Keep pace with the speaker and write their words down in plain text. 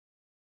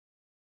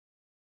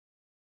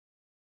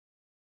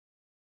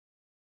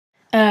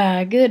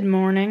Good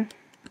morning.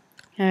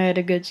 I had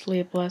a good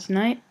sleep last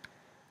night,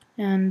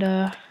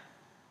 and,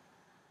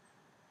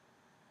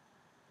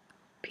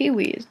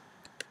 Pee-wee, is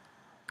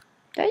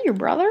that your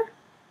brother?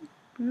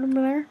 Over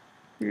there?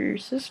 Or your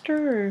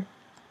sister, or?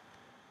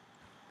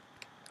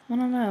 I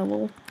don't know.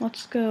 Well,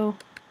 let's go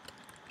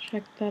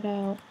check that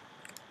out.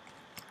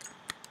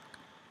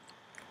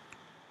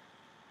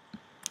 I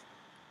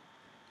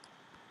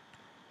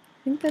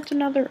think that's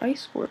another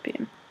ice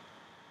scorpion.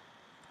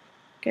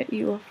 Get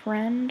you a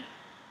friend.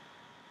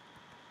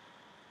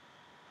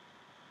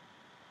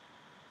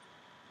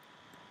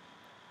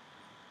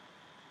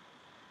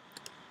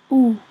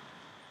 Ooh,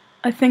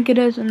 I think it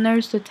is, and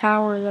there's the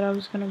tower that I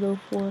was gonna go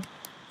for.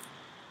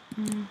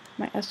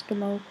 My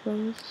Eskimo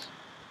clothes.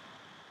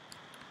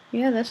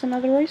 Yeah, that's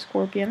another ice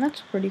scorpion. That's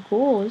pretty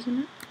cool, isn't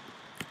it?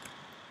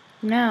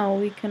 Now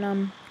we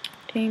can,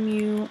 tame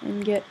you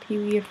and get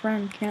Pee-wee a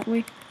friend, can't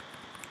we?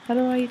 How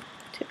do I...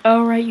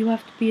 Oh, right, you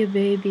have to be a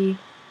baby.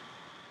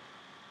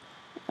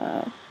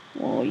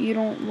 Well, you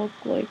don't look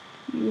like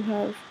you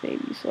have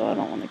babies, so I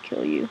don't want to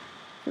kill you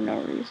for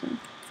no reason.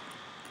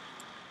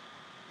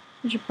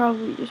 I should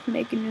probably just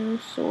make a new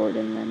sword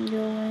and then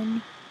go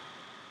and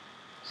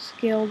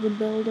scale the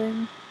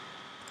building.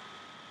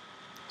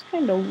 It's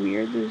kind of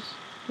weird, there's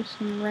just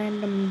some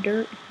random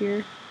dirt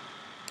here.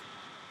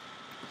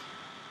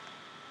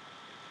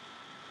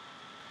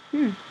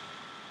 Oh,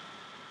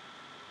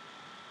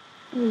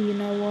 you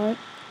know what?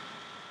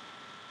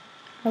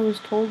 I was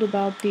told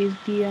about these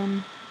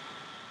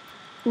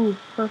ooh,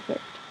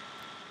 perfect.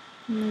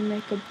 Let me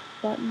make a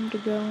button to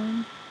go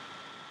in.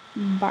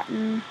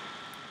 Button.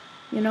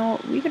 You know,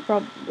 we could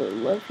probably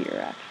live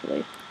here,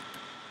 actually.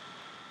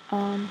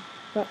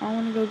 But I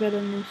want to go get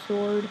a new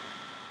sword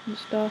and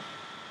stuff.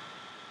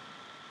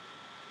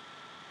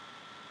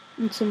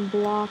 And some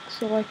blocks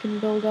so I can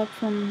build up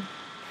from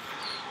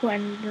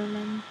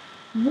Enderman.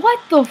 What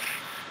the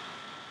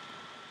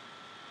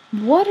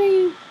What are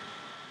you...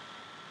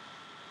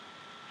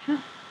 Huh?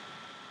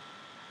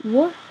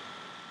 What?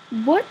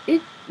 What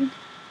is...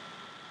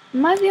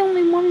 Am I the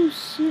only one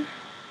who's...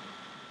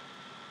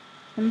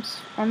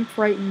 I'm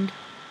frightened.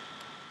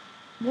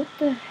 What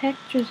the heck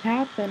just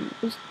happened?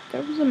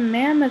 There was a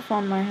mammoth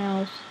on my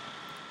house.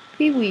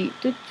 Pee-wee,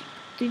 did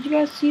you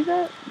guys see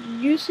that?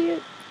 Did you see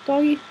it,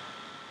 doggy?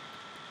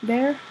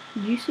 There?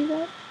 Did you see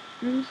that?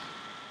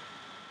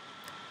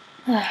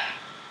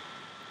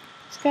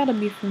 It's gotta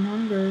be from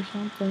hunger or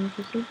something,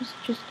 because there was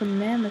just a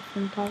mammoth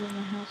on top of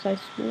my house, I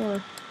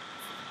swore.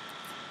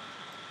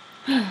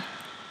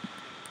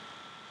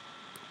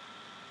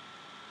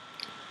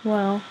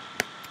 Well,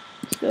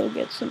 let's go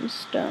get some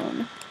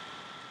stone.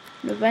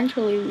 And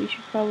eventually we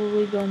should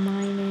probably go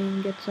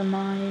mining, get some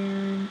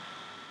iron,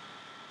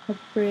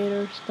 upgrade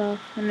our stuff,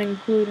 and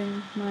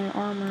including my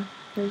armor,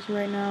 because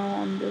right now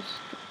I'm just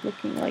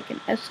looking like an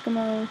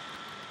Eskimo,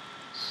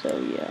 so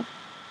yeah.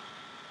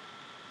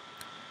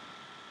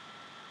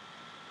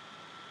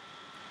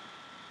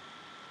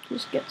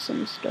 Just get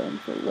some stone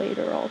for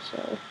later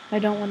also. I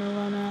don't want to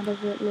run out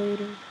of it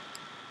later.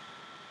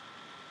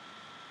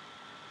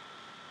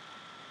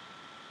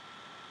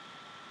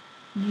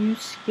 You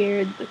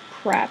scared the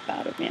crap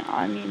out of me.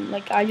 I mean,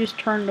 like, I just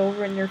turned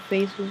over and your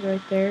face was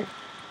right there.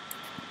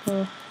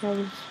 Oh, that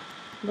was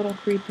a little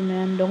creepy,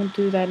 man. Don't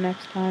do that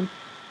next time.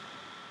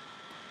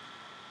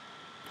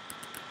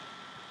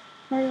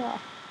 Oh yeah.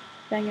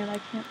 Dang it, I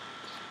can't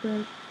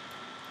sprint.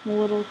 I'm a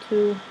little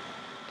too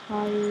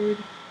tired.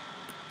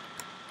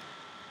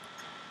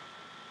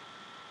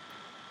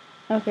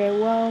 Okay,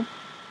 well,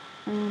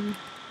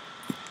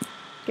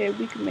 okay,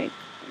 we can make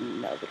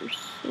another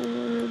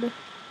sword.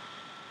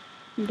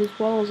 And as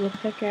well as a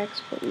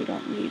pickaxe, but we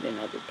don't need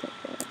another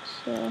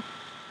pickaxe, so...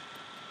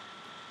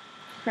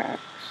 Cracks.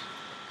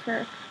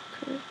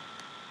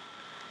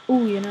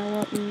 Ooh, you know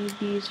what? We need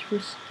these for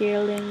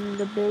scaling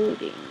the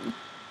building.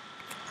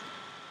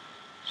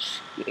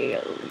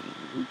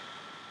 Scaling.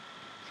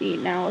 See,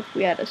 now if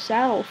we had a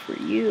saddle for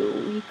you,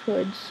 we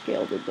could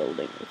scale the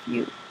building with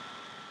you.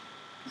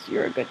 Because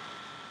you're a good,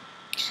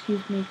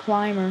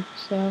 climber,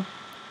 so...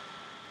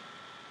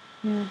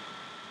 Yeah.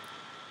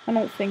 I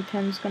don't think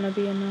 10's gonna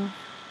be enough.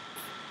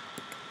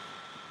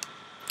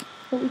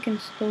 But we can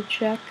still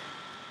check.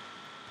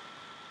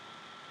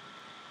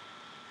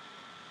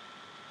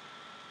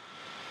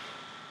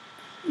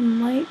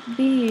 Might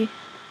be.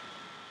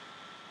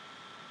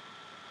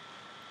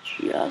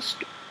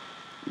 Just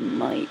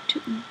might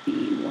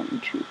be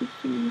 1, 2,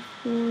 3,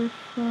 4,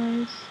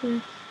 5,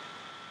 6,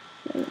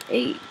 7,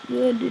 8.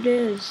 Good, it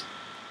is.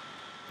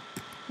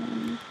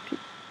 1, 2.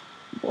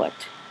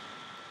 What?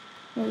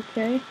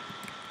 Okay.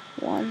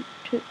 1,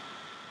 2.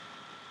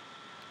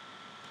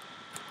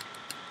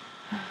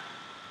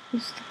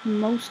 This is the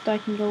most I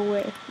can go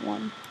with.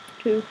 1,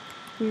 2,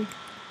 3,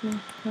 4,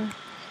 5,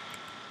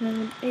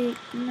 7, 8,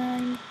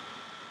 9.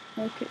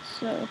 Okay,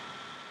 so.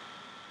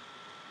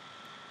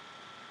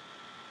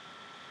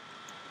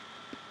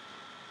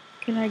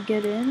 Can I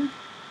get in?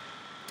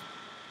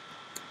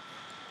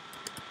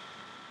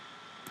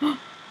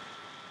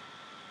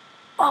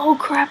 Oh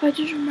crap, I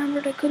just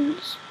remembered I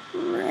couldn't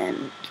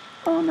Sprint.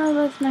 Oh no,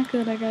 that's not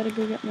good. I gotta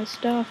go get my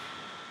stuff.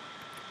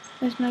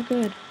 That's not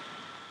good.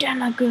 Damn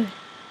not good.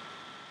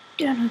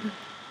 Damn not good.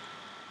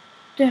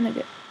 Damn not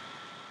good.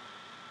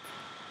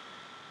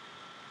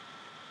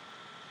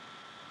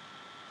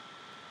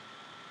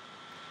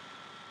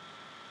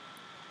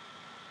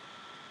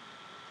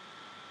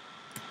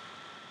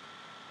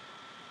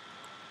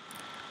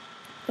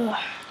 Ugh,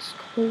 it's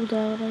cold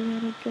out. I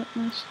gotta get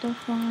my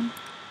stuff on.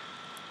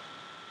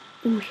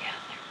 Ooh, yeah.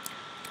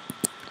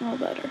 All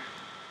better.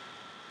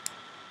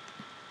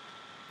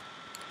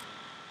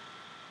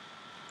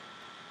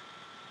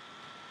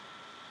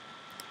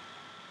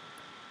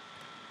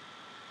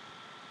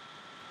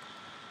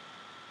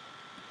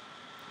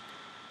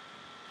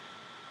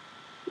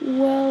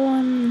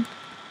 Well,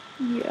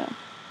 yeah,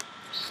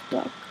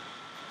 stuck.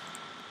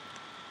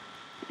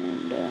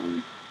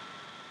 And,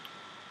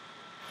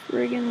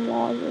 friggin'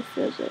 laws of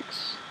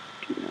physics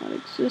do not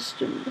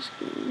exist in this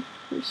game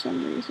for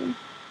some reason.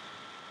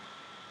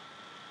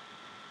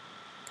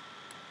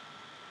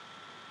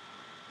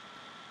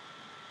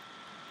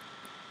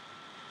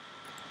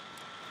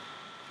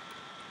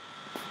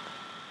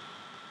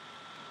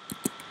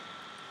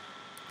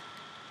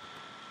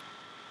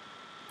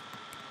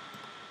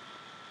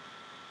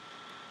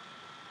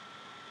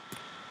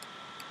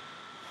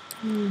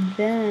 And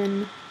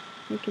then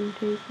I can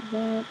take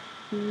that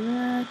and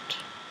that.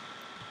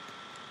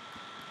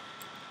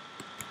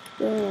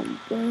 Boom,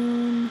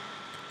 boom.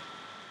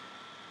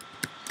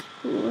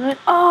 What?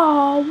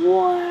 Oh,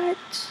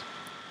 what?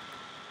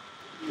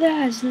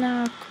 That's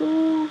not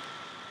cool.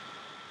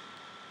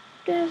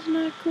 That's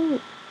not cool.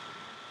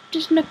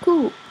 Just not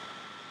cool.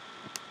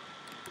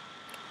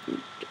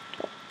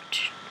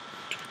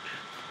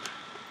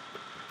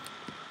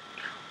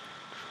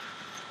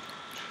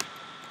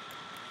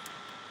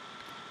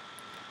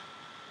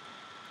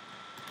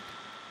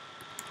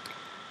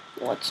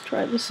 Let's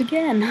try this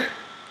again.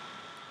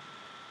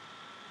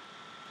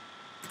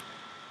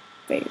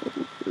 Failed.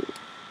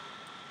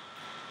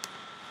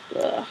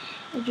 Ugh.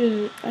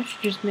 I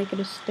should just make it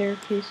a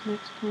staircase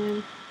next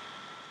time.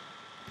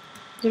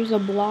 There's a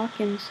block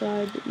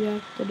inside that you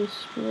have to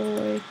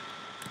destroy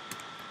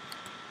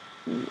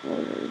in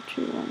order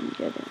to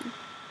get in.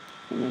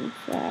 And in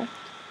fact,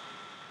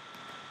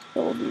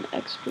 build an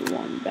extra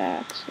one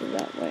back so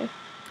that way.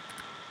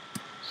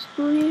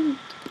 Sprint.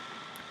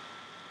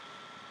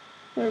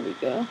 There we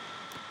go.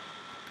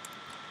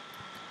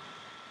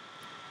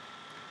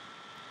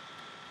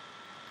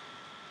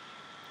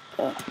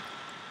 Ugh.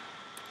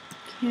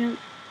 Can't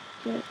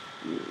get.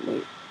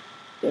 Wait.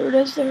 There it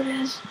is. There it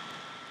is.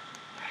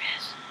 There it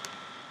is.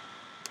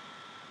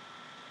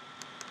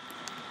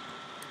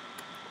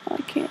 I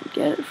can't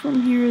get it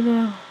from here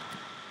though.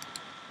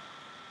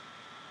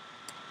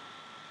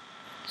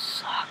 It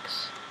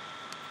sucks.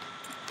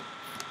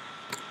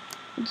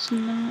 It's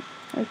not.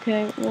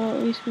 Okay. Well,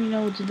 at least we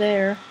know it's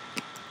there.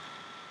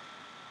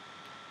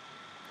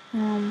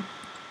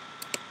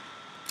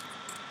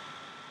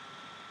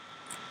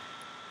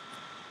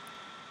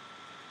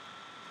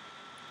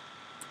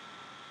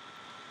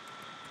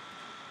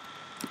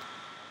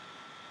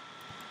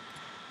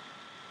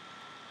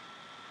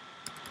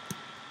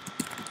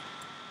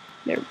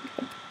 There we go.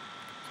 I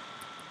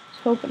was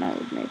hoping I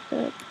would make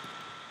that.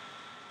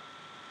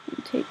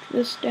 And take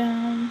this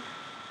down.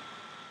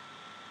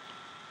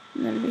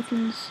 And then we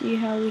can see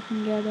how we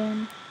can get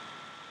in.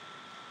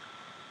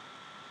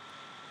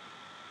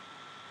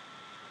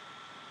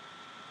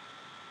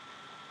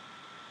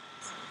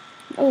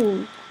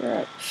 Oh,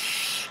 crap.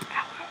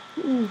 Ow.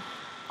 Ooh,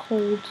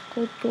 cold,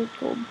 cold, cold,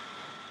 cold.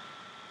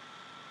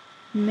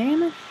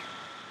 Mammoth?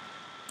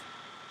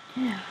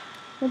 Yeah,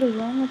 what is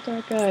wrong with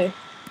that guy?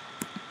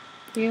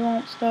 He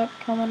won't stop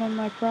coming on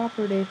my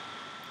property.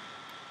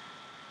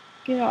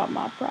 Get off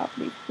my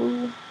property,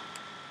 fool.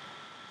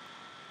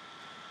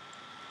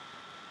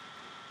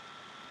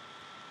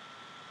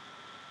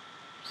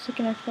 For a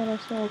second I thought I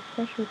saw a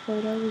pressure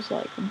plate. I was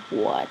like,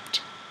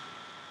 what?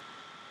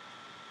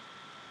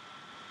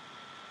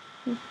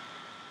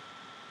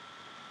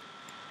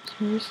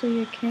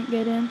 Seriously, I can't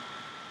get in?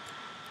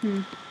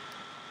 This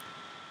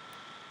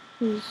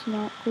is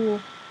not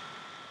cool.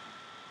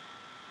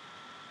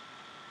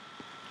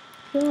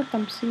 I feel like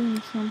I'm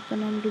seeing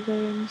something under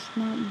there and it's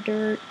not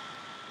dirt.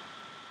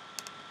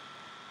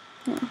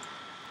 Huh.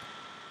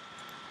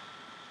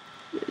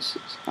 This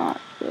is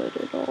not good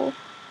at all.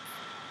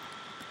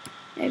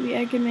 Maybe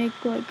I can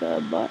make like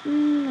a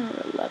button or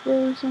a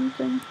lever or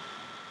something.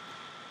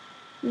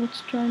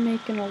 Let's try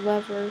making a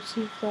lever,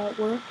 see if that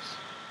works.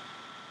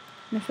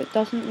 And if it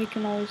doesn't, we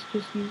can always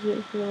just use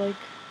it for like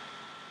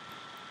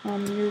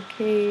your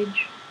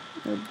cage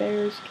or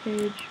bear's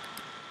cage.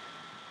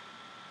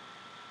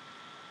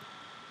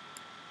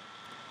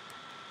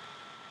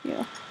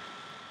 Yeah.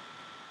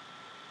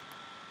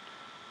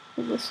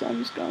 Well, the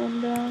sun's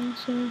going down,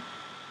 so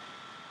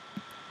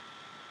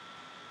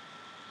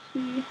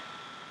see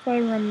if I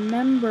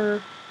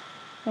remember.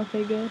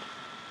 Okay, good.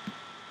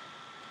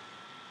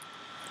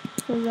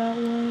 So that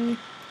way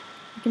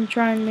I can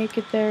try and make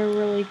it there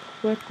really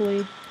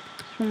quickly.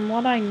 It's from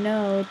what I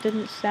know, it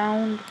didn't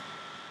sound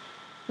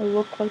or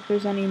look like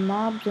there's any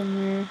mobs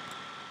in there.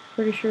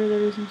 Pretty sure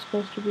there isn't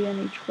supposed to be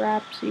any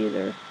traps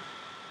either,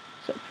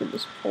 except for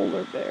this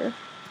polar bear.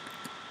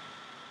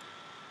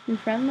 You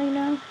friendly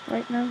now?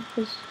 Right now?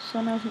 Because the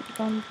sun hasn't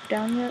gone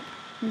down yet?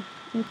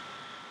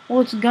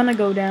 Well, it's gonna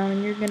go down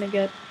and you're gonna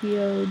get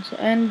PO'd,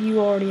 and you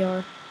already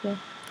are, so.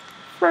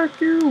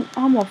 Frick you!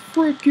 I'ma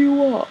frick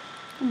you up!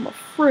 I'ma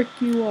frick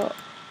you up!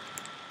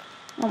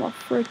 I'ma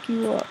frick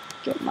you up!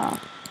 Get my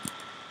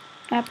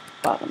apple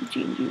bottom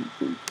jean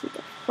boots with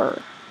a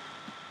fur.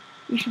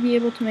 You should be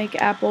able to make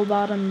apple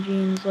bottom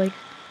jeans, like,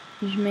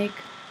 you should make,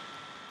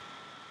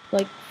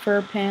 like,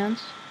 fur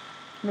pants,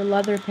 or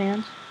leather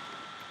pants,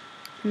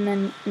 and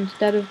then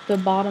instead of the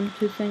bottom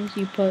two things,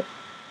 you put,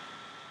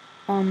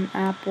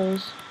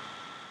 apples,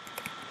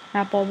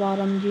 apple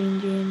bottom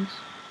jeans,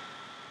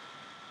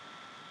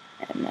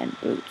 and then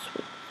boots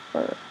with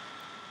fur.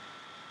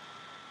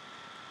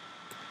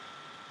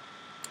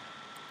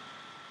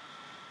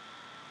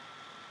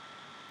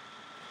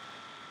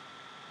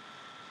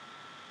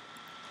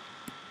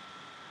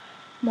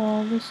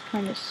 Well, this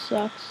kind of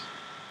sucks.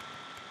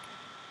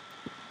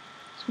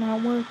 It's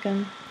not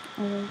working.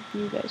 I don't know if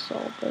you guys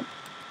saw, but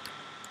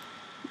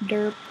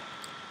derp.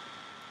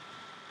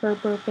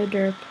 Herp a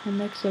derp. A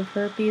mix of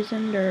herpes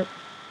and derp.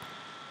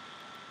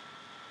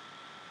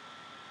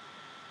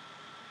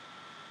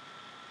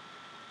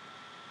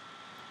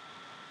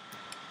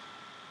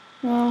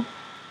 Well,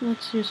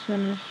 let's just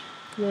finish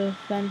the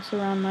fence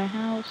around my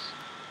house.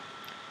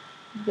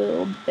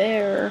 Build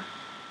there.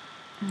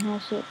 A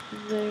house up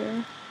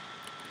there.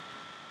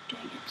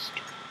 Dang it,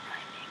 stupid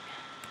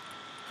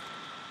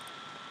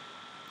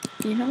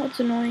rhyming. You know what's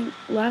annoying?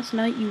 Last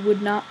night you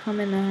would not come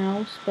in the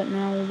house, but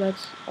now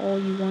that's all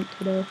you want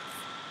to do.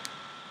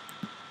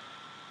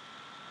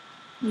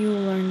 You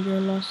learned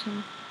your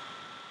lesson.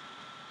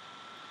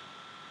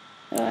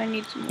 I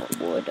need some more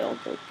wood, I'll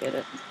go get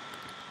it.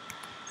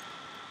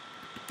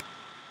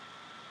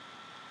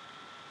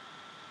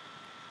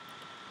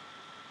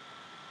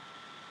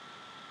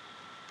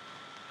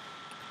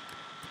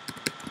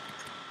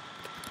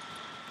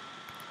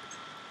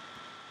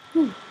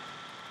 Whew.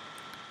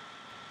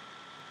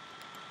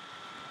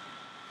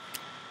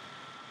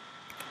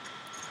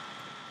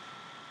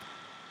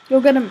 Go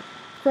get him!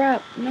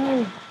 Crap,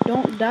 no,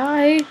 don't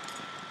die!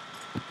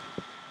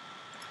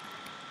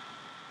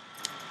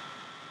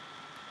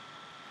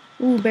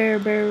 Ooh, bear.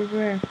 Bear.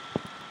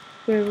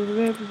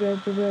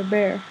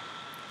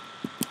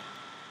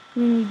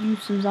 We need you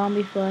some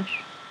zombie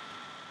flesh.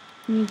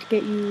 We need to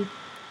get you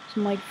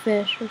some, like,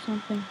 fish or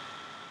something.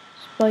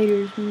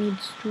 Spiders, we need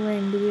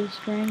string. Do we have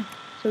string?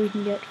 So we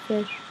can get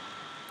fish.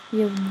 We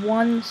have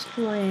one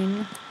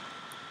string.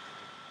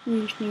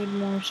 We just need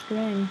more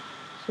string.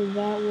 So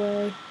that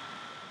way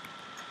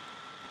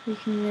we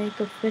can make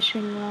a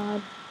fishing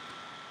rod.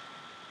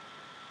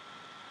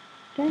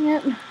 Dang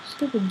it,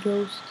 stupid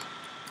ghost.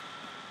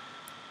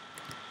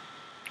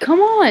 Come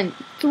on!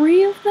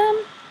 3 of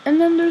them? And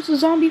then there's a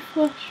zombie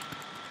flesh.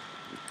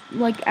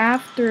 Like,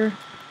 after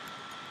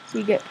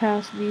we get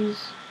past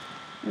these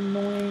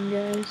annoying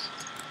guys.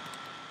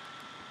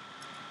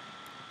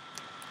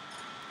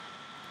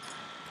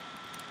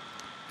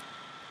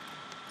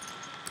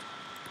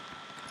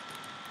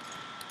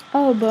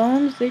 Oh,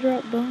 bones? They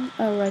drop bones?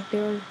 Oh, right, they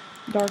are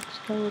dark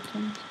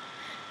skeletons.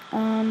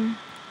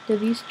 Do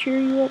these cheer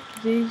you up?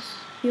 Do these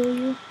heal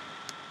you?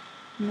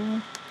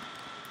 No.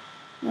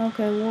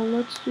 Okay, well,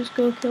 let's just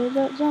go kill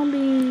that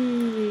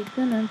zombie.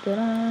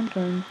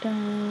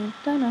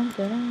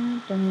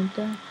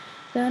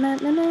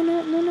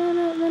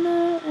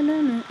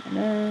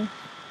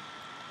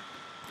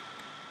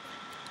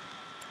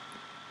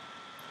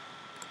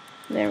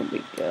 There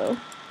we go.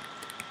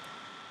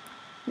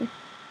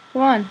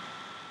 Come on,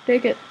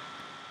 take it.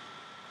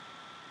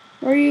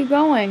 Where are you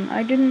going?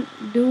 I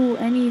didn't do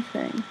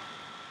anything.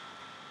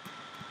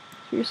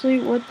 Seriously,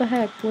 what the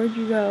heck? Where'd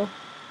you go?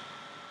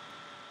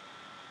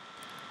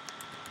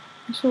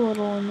 It's a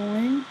little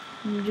annoying.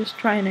 I'm just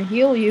trying to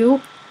heal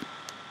you.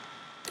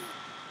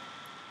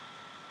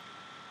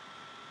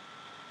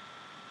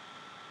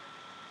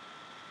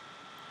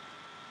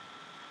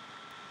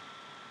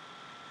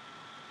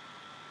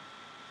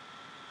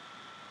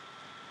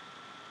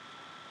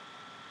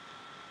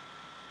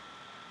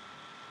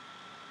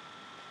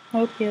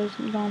 Hope he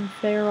hasn't gone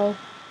feral.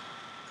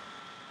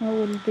 That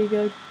wouldn't be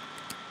good.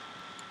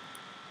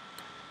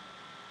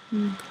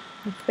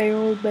 A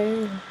feral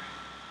bear.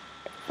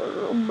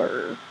 Feral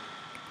bear.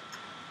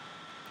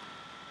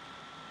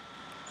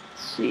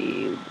 Let's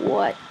see,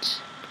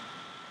 what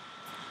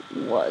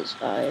was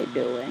I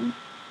doing?